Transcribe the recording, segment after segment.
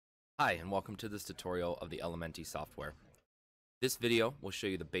Hi, and welcome to this tutorial of the Elementi software. This video will show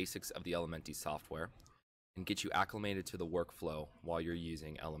you the basics of the Elementi software and get you acclimated to the workflow while you're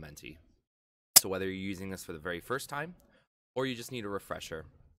using Elementi. So whether you're using this for the very first time or you just need a refresher,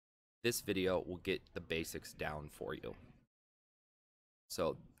 this video will get the basics down for you.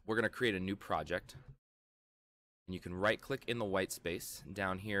 So we're going to create a new project, and you can right click in the white space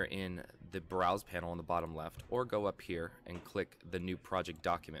down here in the browse panel on the bottom left, or go up here and click the new project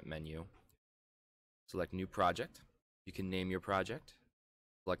document menu. Select new project. You can name your project,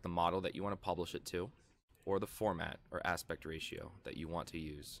 select the model that you want to publish it to, or the format or aspect ratio that you want to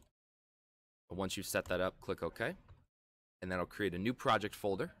use. But once you've set that up, click OK, and that'll create a new project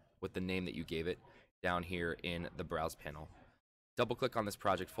folder with the name that you gave it down here in the browse panel. Double click on this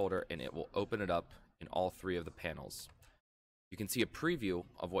project folder and it will open it up in all three of the panels. You can see a preview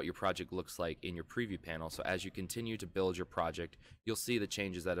of what your project looks like in your preview panel, so as you continue to build your project, you'll see the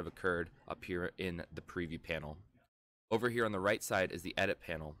changes that have occurred up here in the preview panel. Over here on the right side is the edit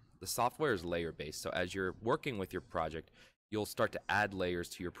panel. The software is layer based, so as you're working with your project, you'll start to add layers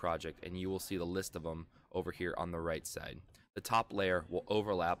to your project, and you will see the list of them over here on the right side. The top layer will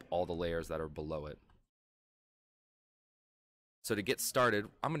overlap all the layers that are below it. So to get started,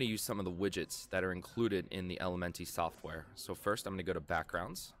 I'm going to use some of the widgets that are included in the Elementi software. So first I'm going to go to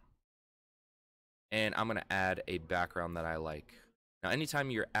backgrounds, and I'm going to add a background that I like. Now anytime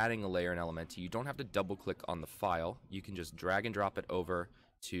you're adding a layer in Elementi, you don't have to double click on the file. You can just drag and drop it over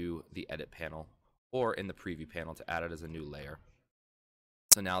to the edit panel or in the preview panel to add it as a new layer.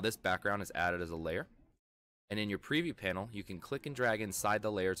 So now this background is added as a layer, and in your preview panel you can click and drag inside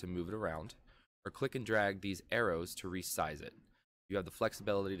the layer to move it around, or click and drag these arrows to resize it. You have the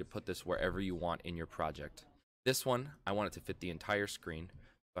flexibility to put this wherever you want in your project. This one, I want it to fit the entire screen,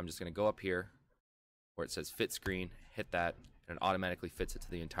 so I'm just going to go up here where it says fit screen, hit that, and it automatically fits it to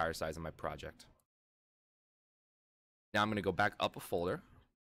the entire size of my project. Now I'm going to go back up a folder,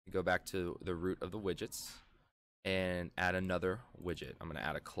 go back to the root of the widgets, and add another widget. I'm going to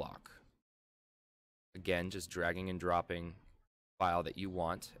add a clock. Again, just dragging and dropping the file that you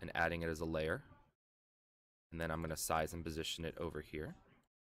want and adding it as a layer. And then I'm going to size and position it over here.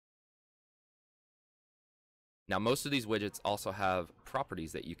 Now most of these widgets also have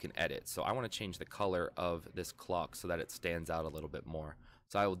properties that you can edit. So I want to change the color of this clock so that it stands out a little bit more.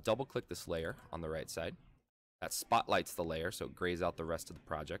 So I will double click this layer on the right side. That spotlights the layer so it grays out the rest of the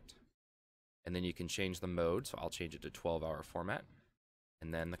project. And then you can change the mode, so I'll change it to 12-hour format.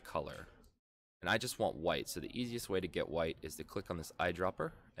 And then the color. And I just want white, so the easiest way to get white is to click on this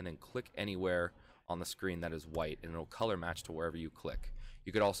eyedropper and then click anywhere on the screen that is white, and it'll color match to wherever you click.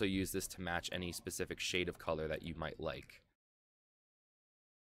 You could also use this to match any specific shade of color that you might like.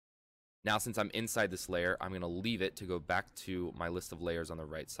 Now since I'm inside this layer, I'm going to leave it to go back to my list of layers on the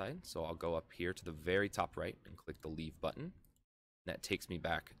right side. So I'll go up here to the very top right and click the leave button. That takes me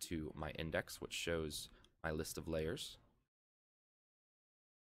back to my index, which shows my list of layers.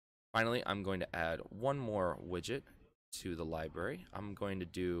 Finally, I'm going to add one more widget to the library. I'm going to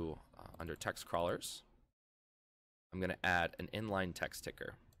do under text crawlers, I'm going to add an inline text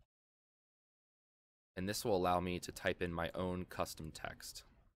ticker, and this will allow me to type in my own custom text.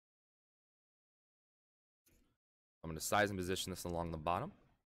 I'm going to size and position this along the bottom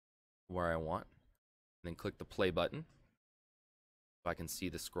where I want, and then click the play button so I can see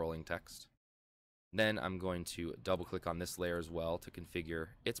the scrolling text. Then I'm going to double click on this layer as well to configure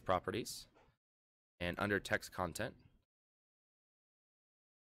its properties, and under text content,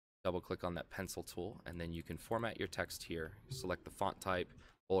 double click on that pencil tool, and then you can format your text here. Select the font type,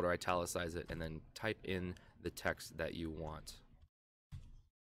 bold or italicize it, and then type in the text that you want.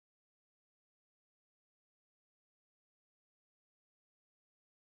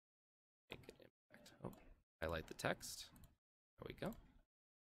 Make an impact. Oh, highlight the text. There we go.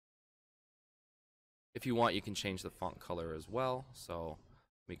 If you want, you can change the font color as well. So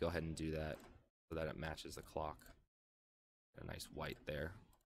let me go ahead and do that so that it matches the clock. A nice white there.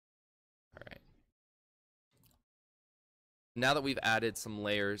 All right. Now that we've added some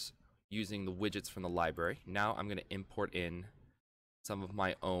layers using the widgets from the library, now I'm going to import in some of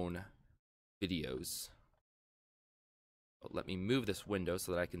my own videos. But let me move this window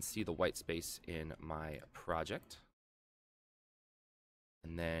so that I can see the white space in my project.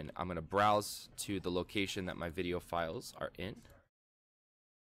 And then I'm going to browse to the location that my video files are in.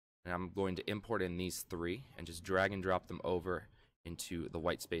 And I'm going to import in these three and just drag and drop them over into the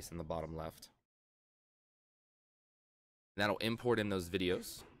white space in the bottom left. And that'll import in those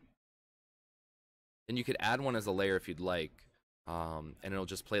videos. Then you could add one as a layer if you'd like, and it'll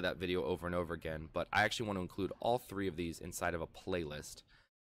just play that video over and over again. But I actually want to include all three of these inside of a playlist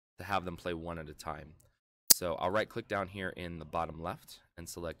to have them play one at a time. So I'll right click down here in the bottom left and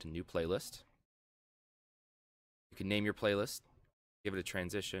select new playlist. You can name your playlist, give it a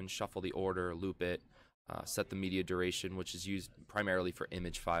transition, shuffle the order, loop it, set the media duration, which is used primarily for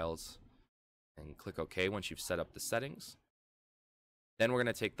image files, and click OK once you've set up the settings. Then we're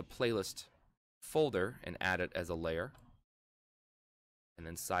going to take the playlist folder and add it as a layer, and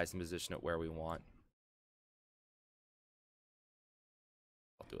then size and position it where we want.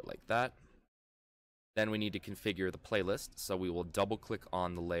 I'll do it like that. Then we need to configure the playlist, so we will double click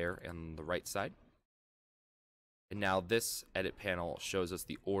on the layer on the right side. And now this edit panel shows us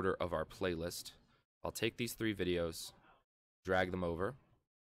the order of our playlist. I'll take these 3 videos, drag them over,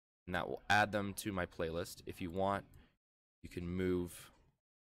 and that will add them to my playlist. If you want, you can move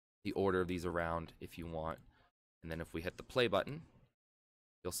the order of these around if you want. And then if we hit the play button,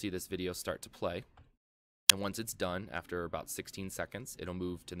 you'll see this video start to play. And once it's done, after about 16 seconds, it'll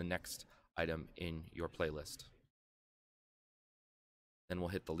move to the next item in your playlist. Then we'll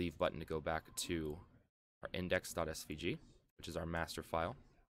hit the leave button to go back to our index.svg, which is our master file.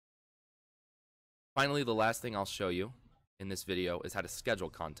 Finally, the last thing I'll show you in this video is how to schedule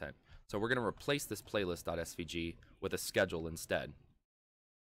content. So we're going to replace this playlist.svg with a schedule instead.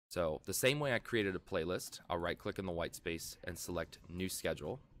 So the same way I created a playlist, I'll right click in the white space and select new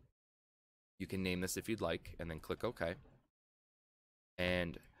schedule. You can name this if you'd like, and then click OK.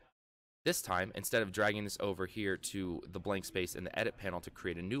 And this time, instead of dragging this over here to the blank space in the edit panel to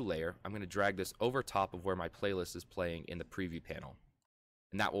create a new layer, I'm going to drag this over top of where my playlist is playing in the preview panel.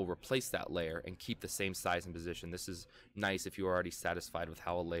 And that will replace that layer and keep the same size and position. This is nice if you're already satisfied with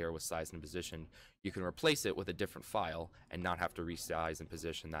how a layer was sized and positioned. You can replace it with a different file and not have to resize and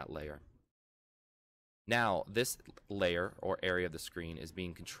position that layer. Now, this layer or area of the screen is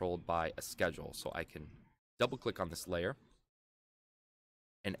being controlled by a schedule. So I can double click on this layer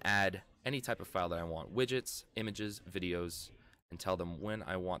and add any type of file that I want, widgets, images, videos, and tell them when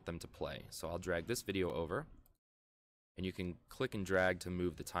I want them to play. So I'll drag this video over, and you can click and drag to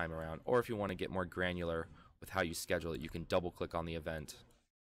move the time around. Or if you want to get more granular with how you schedule it, you can double click on the event,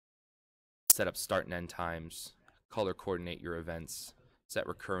 set up start and end times, color coordinate your events, set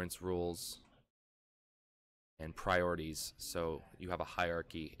recurrence rules, and priorities, so you have a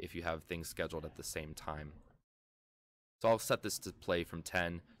hierarchy if you have things scheduled at the same time. So I'll set this to play from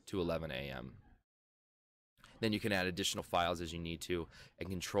 10 to 11 a.m. Then you can add additional files as you need to and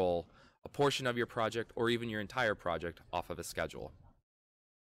control a portion of your project or even your entire project off of a schedule.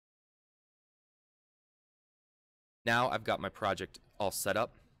 Now I've got my project all set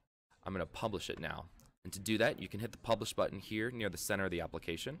up. I'm going to publish it now. And to do that, you can hit the publish button here near the center of the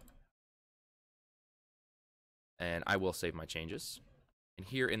application. And I will save my changes. And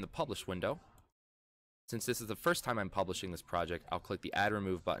here in the publish window, since this is the first time I'm publishing this project, I'll click the add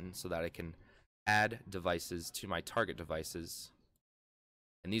remove button so that I can add devices to my target devices.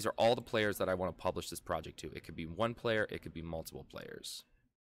 And these are all the players that I want to publish this project to. It could be one player, it could be multiple players.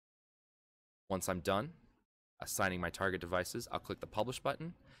 Once I'm done assigning my target devices, I'll click the publish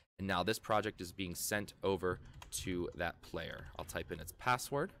button, and now this project is being sent over to that player. I'll type in its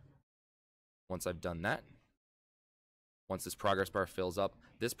password. Once I've done that, once this progress bar fills up,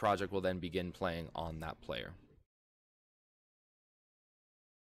 this project will then begin playing on that player.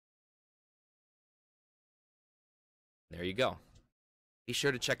 There you go. Be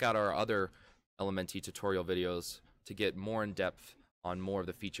sure to check out our other Elementi tutorial videos to get more in depth on more of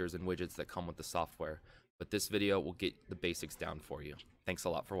the features and widgets that come with the software. But this video will get the basics down for you. Thanks a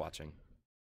lot for watching.